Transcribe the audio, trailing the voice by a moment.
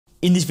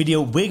In this video,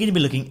 we're going to be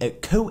looking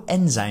at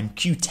Coenzyme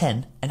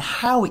Q10 and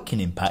how it can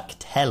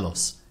impact hair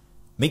loss.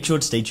 Make sure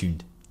to stay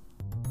tuned.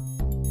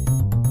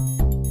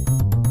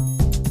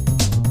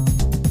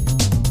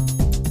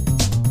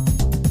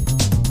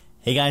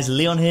 Hey guys,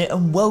 Leon here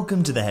and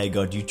welcome to the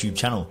Hairguard YouTube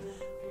channel.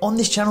 On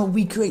this channel,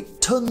 we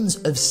create tons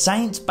of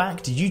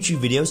science-backed YouTube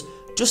videos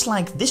just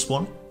like this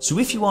one, so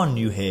if you are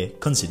new here,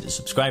 consider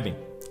subscribing.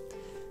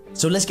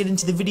 So let's get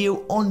into the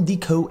video on the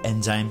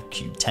Coenzyme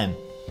Q10.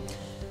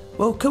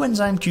 Well,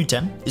 Coenzyme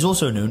Q10 is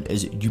also known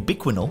as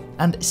Ubiquinol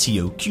and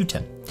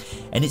CoQ10,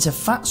 and it's a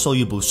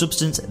fat-soluble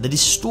substance that is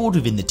stored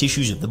within the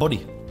tissues of the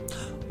body.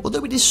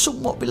 Although it is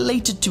somewhat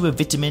related to a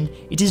vitamin,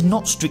 it is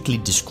not strictly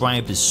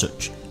described as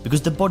such,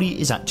 because the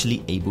body is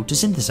actually able to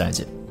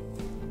synthesize it.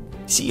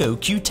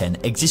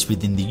 CoQ10 exists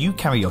within the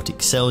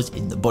eukaryotic cells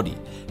in the body,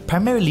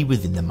 primarily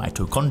within the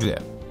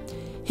mitochondria.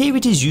 Here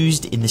it is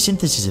used in the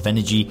synthesis of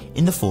energy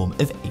in the form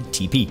of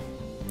ATP.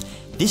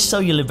 This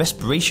cellular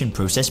respiration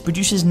process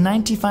produces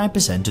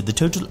 95% of the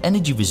total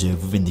energy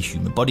reserve within the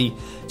human body,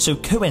 so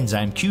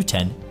Coenzyme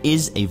Q10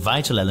 is a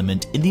vital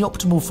element in the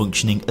optimal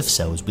functioning of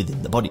cells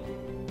within the body.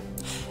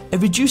 A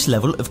reduced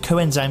level of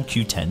Coenzyme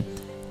Q10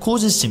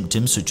 causes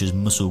symptoms such as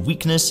muscle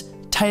weakness,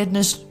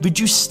 tiredness,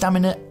 reduced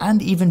stamina,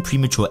 and even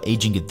premature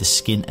aging of the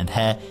skin and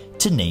hair,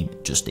 to name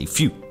just a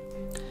few.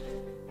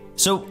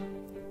 So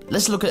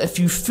let's look at a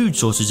few food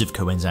sources of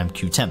Coenzyme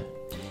Q10.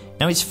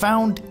 Now, it's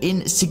found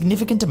in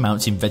significant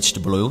amounts in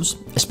vegetable oils,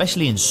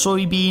 especially in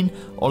soybean,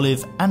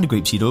 olive and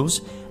grapeseed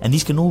oils, and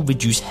these can all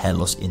reduce hair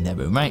loss in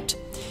their own right.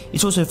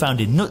 It's also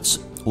found in nuts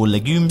or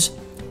legumes,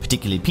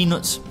 particularly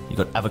peanuts. You've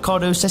got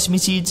avocado, sesame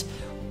seeds,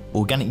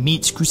 organic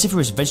meats,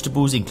 cruciferous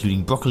vegetables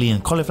including broccoli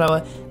and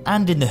cauliflower,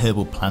 and in the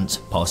herbal plants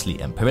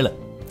parsley and perilla.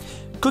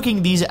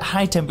 Cooking these at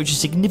high temperature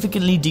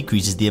significantly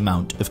decreases the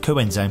amount of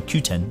Coenzyme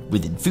Q10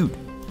 within food.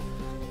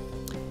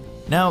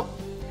 Now,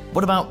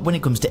 what about when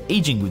it comes to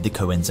aging with the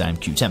Coenzyme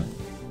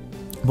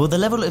Q10? Well, the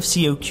level of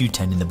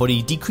CoQ10 in the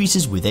body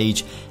decreases with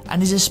age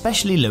and is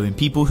especially low in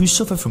people who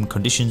suffer from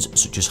conditions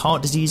such as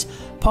heart disease,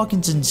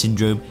 Parkinson's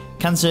syndrome,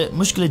 cancer,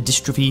 muscular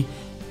dystrophy,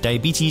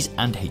 diabetes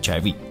and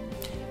HIV.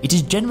 It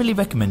is generally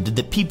recommended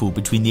that people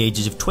between the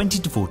ages of 20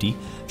 to 40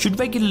 should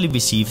regularly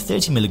receive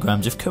 30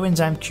 mg of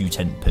Coenzyme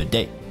Q10 per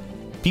day.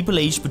 People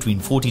aged between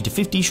 40 to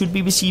 50 should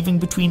be receiving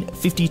between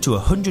 50 to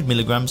 100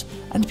 mg,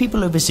 and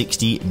people over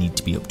 60 need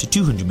to be up to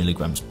 200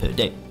 mg per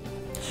day.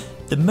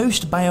 The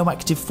most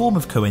bioactive form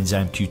of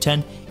Coenzyme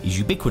Q10 is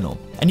Ubiquinol,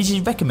 and it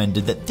is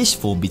recommended that this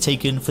form be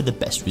taken for the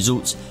best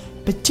results,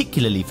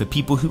 particularly for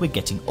people who are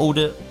getting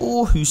older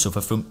or who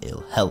suffer from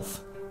ill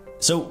health.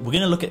 So we're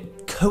going to look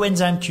at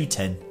Coenzyme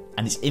Q10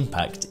 and its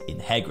impact in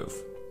hair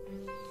growth.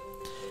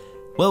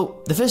 Well,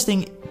 the first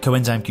thing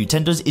Coenzyme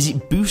Q10 does is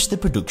it boosts the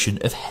production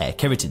of hair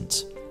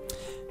keratins.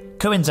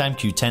 Coenzyme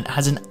Q10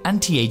 has an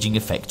anti-aging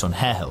effect on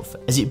hair health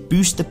as it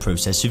boosts the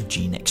process of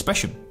gene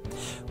expression,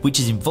 which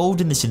is involved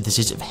in the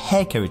synthesis of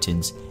hair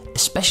keratins,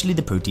 especially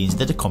the proteins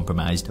that are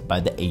compromised by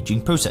the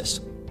aging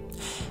process.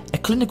 A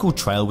clinical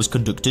trial was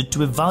conducted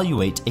to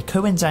evaluate a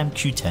Coenzyme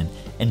Q10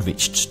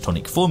 enriched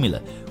tonic formula,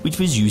 which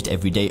was used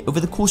every day over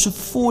the course of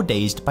 4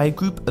 days by a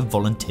group of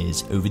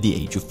volunteers over the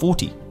age of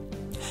 40.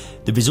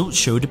 The results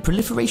showed a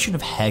proliferation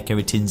of hair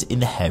keratins in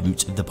the hair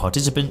roots of the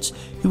participants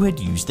who had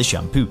used the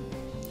shampoo.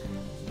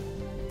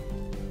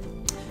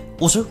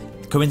 Also,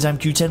 Coenzyme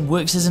Q10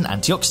 works as an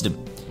antioxidant.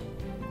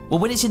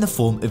 Well, when it's in the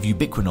form of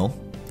ubiquinol,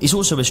 it's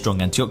also a strong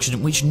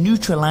antioxidant which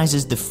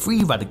neutralizes the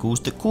free radicals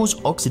that cause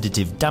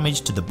oxidative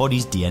damage to the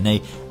body's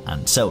DNA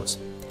and cells.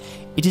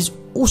 It is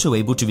also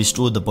able to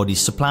restore the body's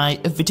supply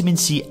of vitamin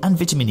C and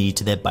vitamin E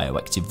to their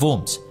bioactive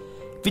forms.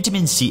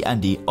 Vitamin C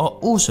and E are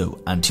also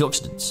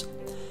antioxidants.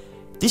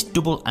 This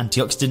double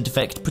antioxidant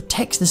effect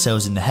protects the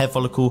cells in the hair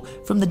follicle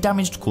from the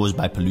damage caused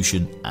by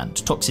pollution and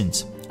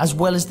toxins, as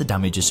well as the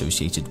damage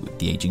associated with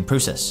the aging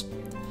process.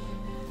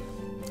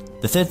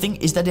 The third thing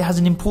is that it has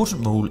an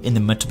important role in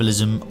the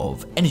metabolism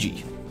of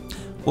energy.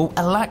 Well,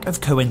 a lack of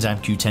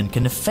Coenzyme Q10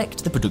 can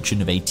affect the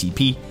production of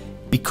ATP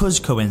because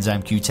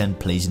Coenzyme Q10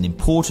 plays an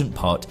important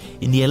part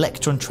in the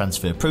electron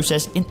transfer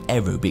process in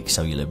aerobic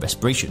cellular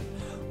respiration,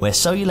 where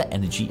cellular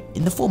energy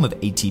in the form of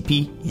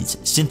ATP is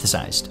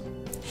synthesized.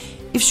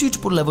 If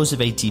suitable levels of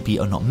ATP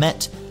are not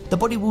met, the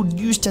body will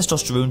use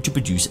testosterone to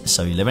produce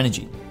cellular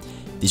energy.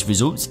 This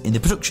results in the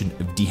production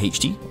of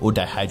DHT or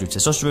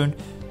dihydrotestosterone,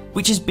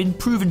 which has been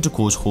proven to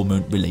cause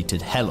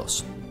hormone-related hair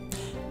loss.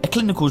 A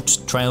clinical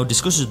trial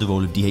discusses the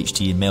role of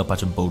DHT in male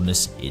pattern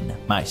baldness in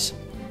mice.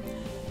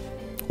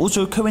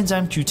 Also,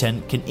 Coenzyme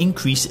Q10 can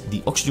increase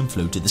the oxygen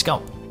flow to the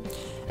scalp.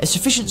 A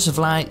sufficient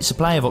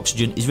supply of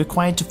oxygen is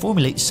required to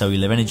formulate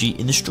cellular energy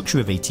in the structure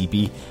of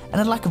ATP,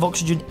 and a lack of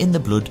oxygen in the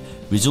blood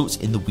results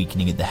in the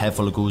weakening of the hair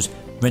follicles,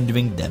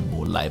 rendering them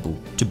more liable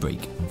to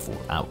break and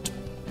fall out.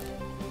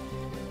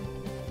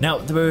 Now,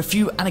 there are a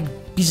few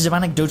pieces of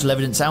anecdotal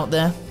evidence out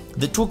there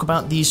that talk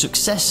about the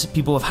success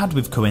people have had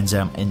with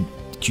Coenzyme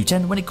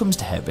Q10 when it comes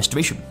to hair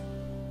restoration.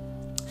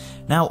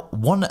 Now,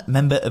 one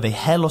member of a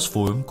hair loss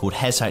forum called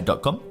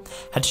hairsite.com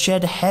had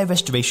shared a hair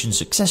restoration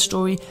success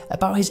story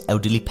about his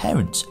elderly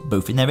parents,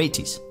 both in their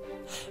 80s.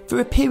 For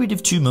a period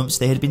of 2 months,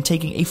 they had been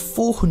taking a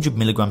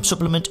 400mg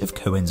supplement of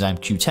Coenzyme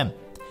Q10.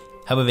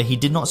 However, he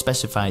did not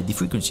specify the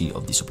frequency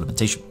of the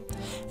supplementation,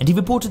 and he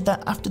reported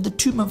that after the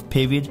 2-month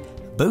period,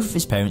 both of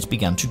his parents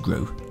began to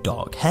grow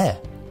dark hair.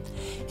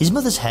 His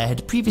mother's hair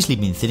had previously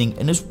been thinning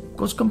and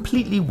was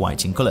completely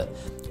white in colour,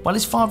 while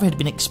his father had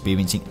been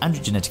experiencing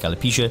androgenetic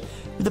alopecia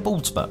with a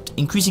bald spot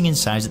increasing in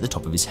size at the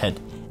top of his head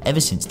ever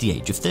since the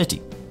age of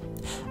 30.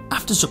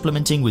 After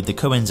supplementing with the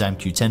Coenzyme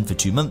Q10 for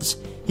 2 months,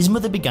 his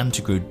mother began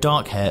to grow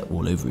dark hair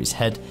all over his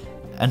head,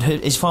 and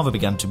his father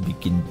began to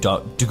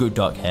grow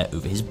dark hair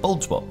over his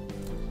bald spot.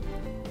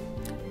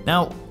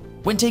 Now,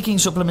 when taking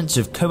supplements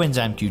of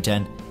Coenzyme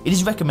Q10, it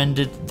is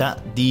recommended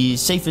that the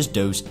safest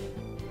dose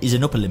is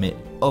an upper limit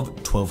of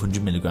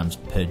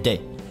 1200mg per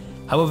day.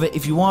 However,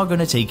 if you are going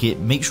to take it,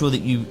 make sure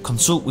that you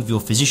consult with your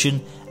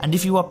physician, and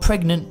if you are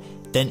pregnant,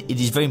 then it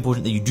is very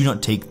important that you do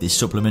not take this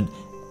supplement,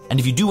 and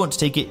if you do want to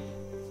take it,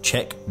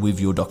 check with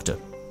your doctor.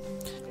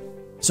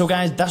 So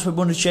guys, that's what we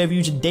wanted to share with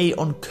you today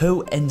on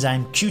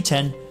Coenzyme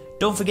Q10.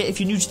 Don't forget,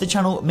 if you're new to the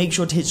channel, make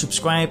sure to hit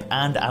subscribe,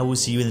 and I will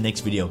see you in the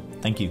next video.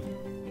 Thank you.